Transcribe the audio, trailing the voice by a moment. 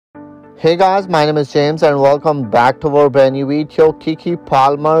Hey guys, my name is James and welcome back to our brand new video. Keke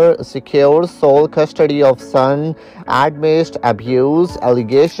Palmer secures sole custody of son amidst abuse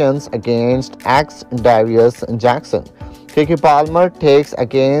allegations against ex Darius Jackson. Keke Palmer takes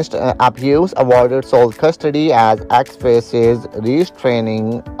against abuse awarded sole custody as ex faces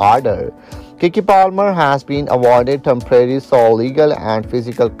restraining order. Keke Palmer has been awarded temporary sole legal and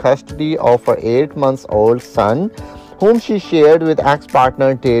physical custody of her 8-month-old son, whom she shared with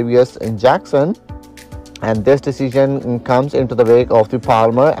ex-partner Darius Jackson. And this decision comes into the wake of the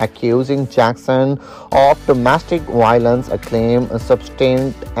Palmer accusing Jackson of domestic violence, a claim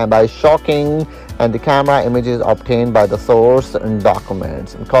sustained by shocking and the camera images obtained by the source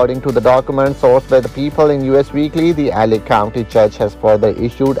documents. According to the documents sourced by the People in US Weekly, the LA County judge has further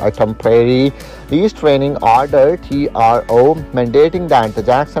issued a temporary restraining order (TRO) mandating that the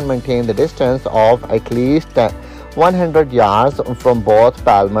Jackson maintain the distance of at least 100 yards from both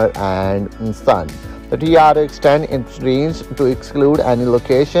Palmer and son. The TRO extends its range to exclude any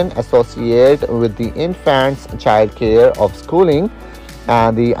location associated with the infant's child care or schooling.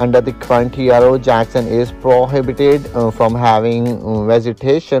 And under the current TRO, Jackson is prohibited from having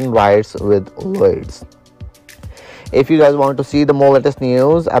visitation rights with Lloyds. If you guys want to see the more latest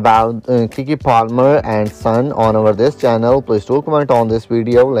news about Keke Palmer and son on this channel, please do comment on this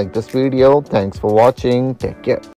video, like this video. Thanks for watching. Take care.